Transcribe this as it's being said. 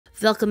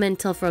Välkommen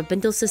till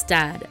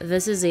Förbindelsestad.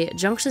 This is a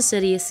Junction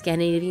City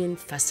Scandinavian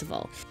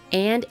Festival,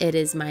 and it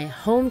is my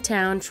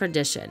hometown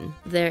tradition.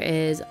 There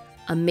is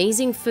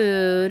amazing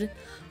food,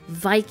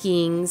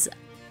 Vikings,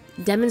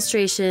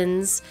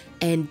 demonstrations,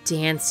 and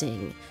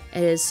dancing.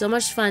 It is so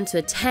much fun to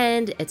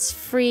attend. It's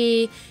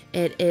free.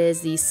 It is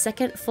the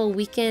second full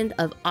weekend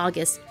of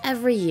August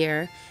every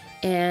year.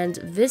 And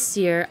this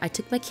year, I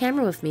took my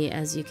camera with me,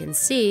 as you can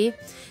see,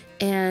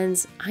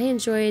 and I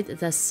enjoyed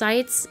the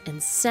sights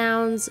and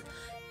sounds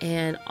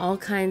and all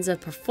kinds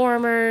of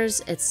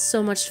performers. It's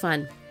so much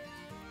fun.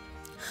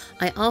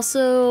 I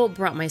also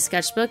brought my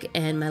sketchbook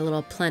and my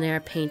little plein air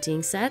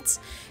painting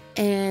sets,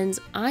 and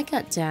I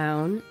got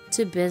down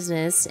to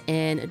business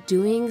in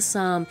doing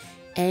some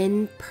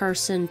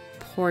in-person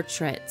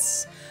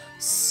portraits.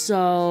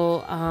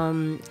 So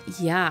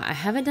yeah, I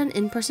haven't done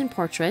in-person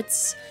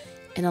portraits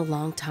in a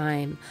long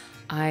time.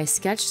 I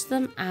sketched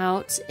them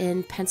out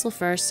in pencil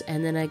first,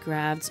 and then I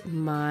grabbed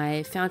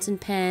my fountain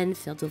pen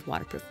filled with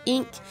waterproof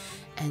ink,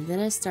 and then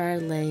I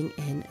started laying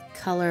in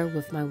color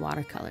with my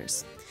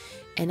watercolors.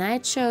 And I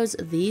chose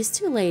these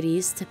two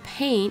ladies to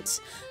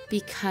paint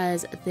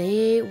because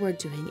they were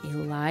doing a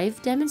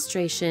live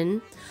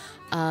demonstration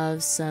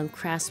of some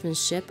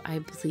craftsmanship. I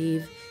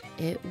believe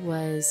it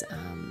was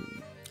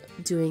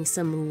doing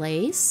some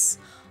lace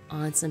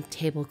on some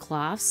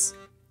tablecloths,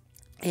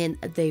 and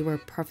they were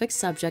perfect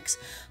subjects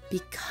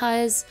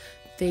because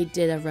they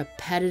did a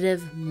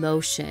repetitive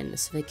motion.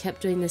 So they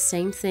kept doing the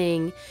same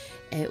thing.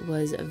 It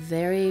was a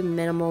very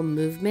minimal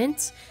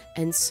movement,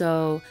 and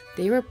so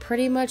they were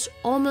pretty much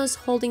almost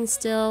holding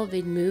still.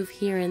 They'd move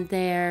here and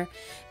there,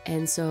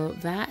 and so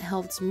that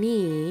helped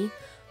me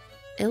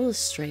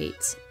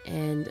illustrate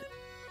and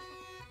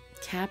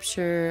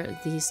capture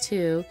these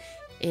two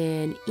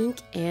in ink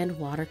and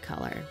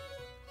watercolor.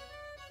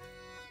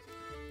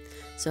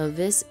 So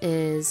this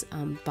is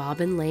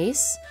bobbin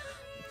lace.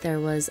 There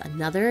was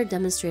another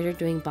demonstrator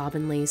doing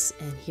bobbin lace,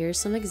 and here's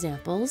some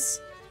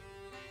examples.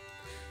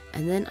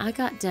 And then I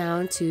got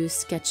down to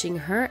sketching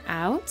her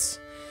out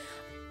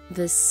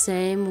the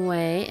same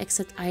way,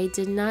 except I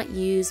did not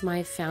use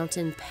my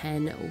fountain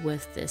pen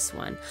with this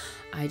one.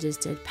 I just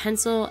did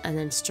pencil and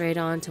then straight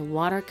on to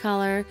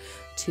watercolor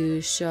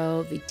to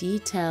show the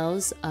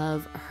details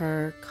of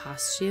her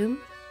costume.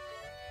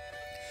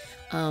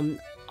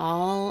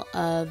 All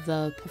of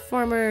the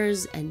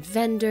performers and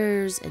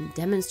vendors and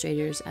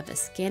demonstrators at the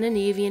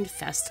Scandinavian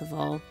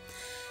Festival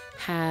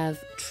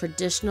have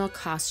traditional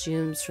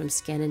costumes from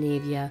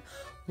Scandinavia,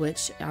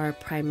 which are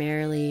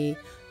primarily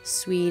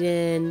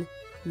Sweden,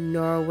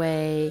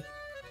 Norway,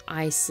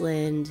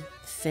 Iceland,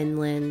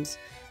 Finland,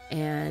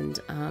 and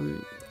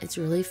it's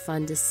really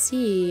fun to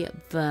see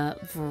the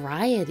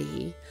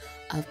variety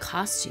of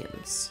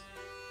costumes.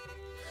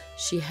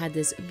 She had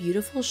this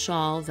beautiful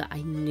shawl that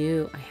I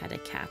knew I had to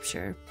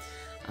capture.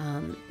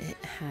 It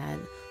had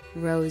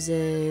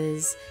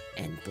roses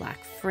and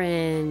black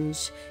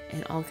fringe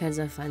and all kinds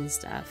of fun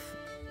stuff.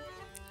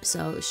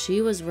 So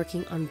she was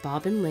working on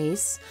bobbin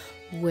lace,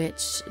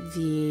 which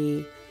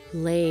the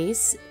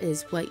lace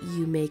is what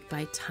you make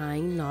by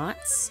tying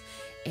knots,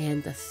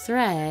 and the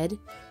thread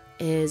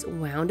is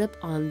wound up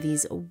on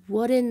these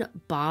wooden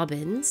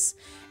bobbins,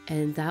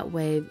 and that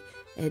way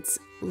it's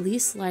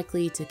least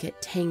likely to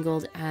get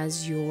tangled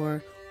as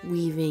you're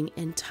weaving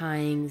and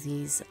tying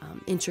these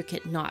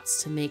intricate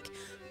knots to make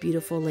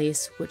beautiful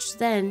lace, which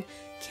then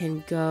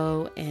can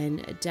go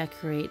and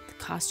decorate the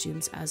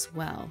costumes as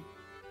well.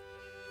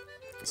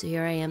 So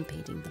here I am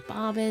painting the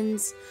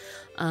bobbins.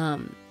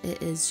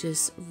 It is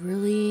just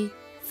really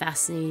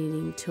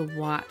fascinating to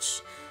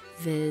watch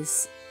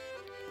this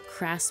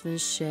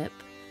craftsmanship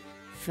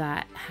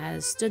that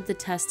has stood the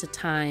test of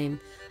time.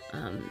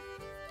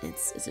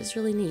 It's just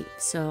really neat.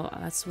 So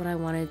that's what I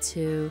wanted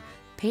to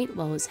paint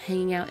while I was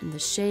hanging out in the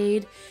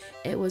shade.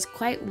 It was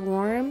quite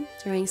warm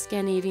during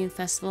Scandinavian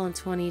Festival in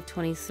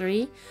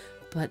 2023,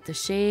 but the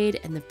shade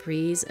and the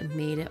breeze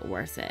made it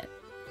worth it.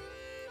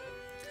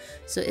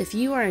 So if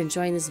you are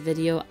enjoying this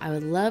video, I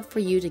would love for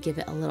you to give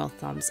it a little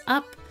thumbs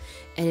up.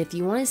 And if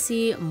you want to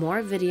see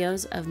more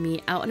videos of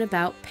me out and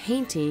about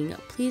painting,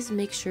 please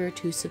make sure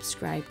to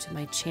subscribe to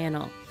my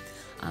channel.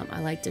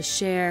 I like to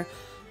share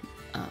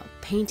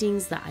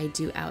paintings that I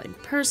do out in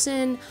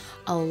person,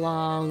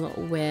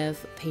 along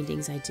with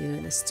paintings I do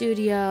in the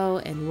studio,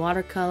 in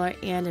watercolor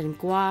and in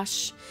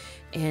gouache,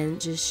 and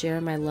just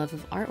share my love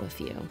of art with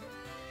you.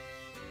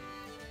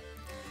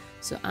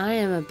 So I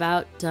am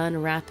about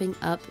done wrapping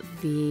up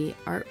the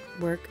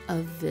artwork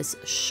of this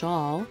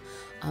shawl.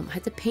 I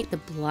had to paint the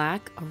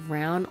black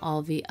around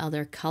all the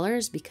other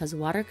colors because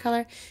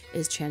watercolor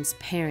is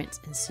transparent,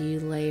 and so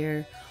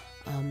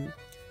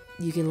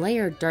you can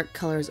layer dark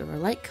colors over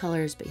light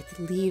colors, but you have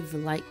to leave the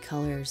light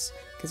colors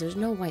because there's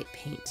no white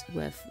paint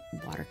with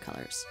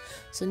watercolors.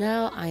 So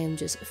now I am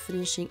just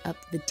finishing up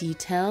the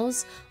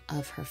details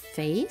of her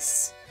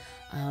face,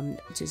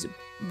 just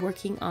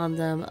working on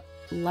them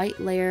light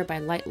layer by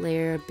light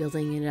layer,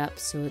 building it up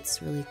so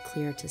it's really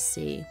clear to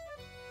see.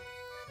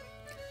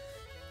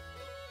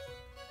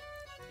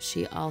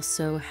 she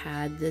also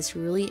had this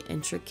really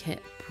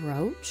intricate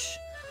brooch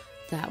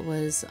that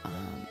was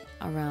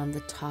around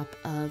the top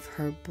of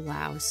her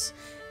blouse.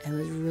 It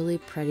was really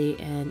pretty,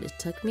 and it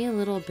took me a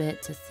little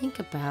bit to think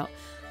about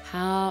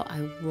how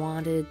I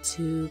wanted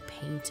to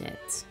paint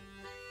it.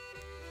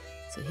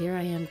 So here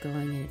I am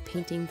going and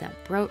painting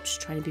that brooch,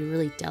 trying to be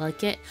really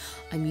delicate.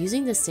 I'm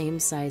using the same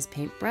size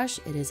paintbrush.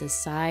 It is a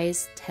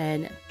size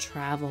 10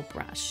 travel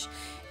brush,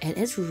 and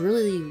it's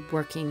really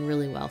working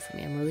really well for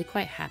me. I'm really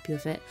quite happy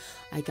with it.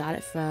 I got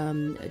it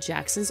from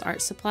Jackson's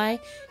Art Supply.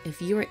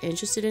 If you are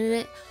interested in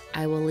it,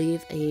 I will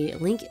leave a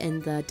link in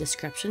the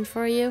description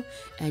for you,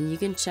 and you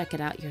can check it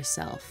out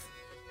yourself.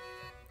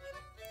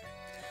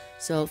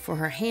 So for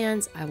her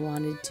hands, I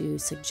wanted to do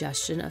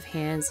suggestion of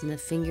hands and the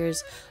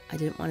fingers. I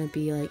didn't want to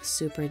be like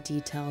super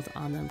detailed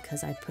on them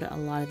because I put a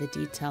lot of the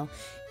detail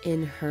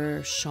in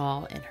her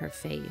shawl and her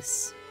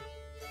face.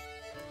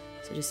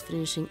 So just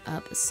finishing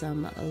up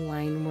some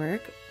line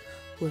work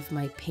with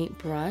my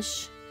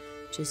paintbrush,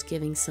 just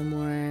giving some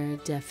more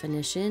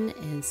definition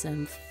and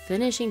some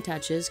finishing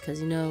touches,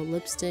 because you know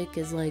lipstick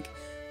is like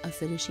a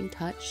finishing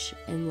touch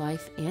in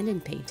life and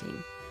in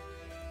painting.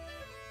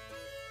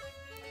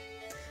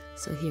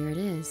 So here it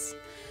is.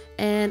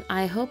 And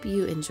I hope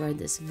you enjoyed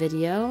this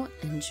video.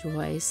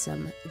 Enjoy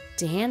some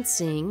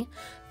dancing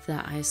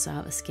that I saw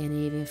at a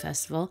Scandinavian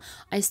Festival.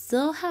 I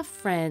still have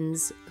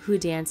friends who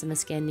dance in a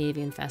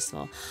Scandinavian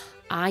Festival.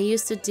 I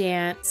used to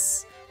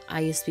dance.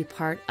 I used to be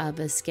part of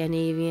a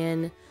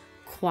Scandinavian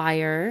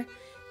choir,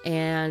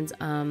 and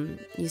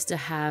used to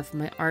have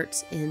my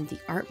art in the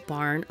art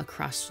barn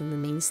across from the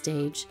main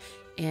stage.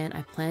 And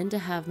I plan to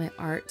have my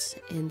art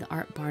in the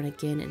art barn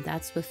again, and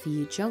that's with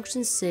the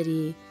Junction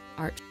City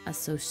Art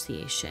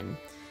Association.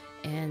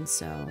 And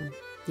so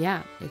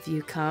yeah, if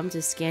you come to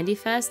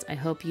ScandiFest, I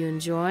hope you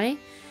enjoy,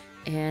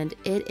 and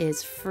it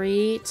is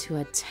free to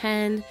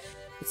attend.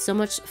 It's so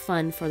much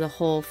fun for the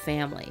whole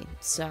family,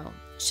 so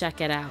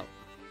check it out.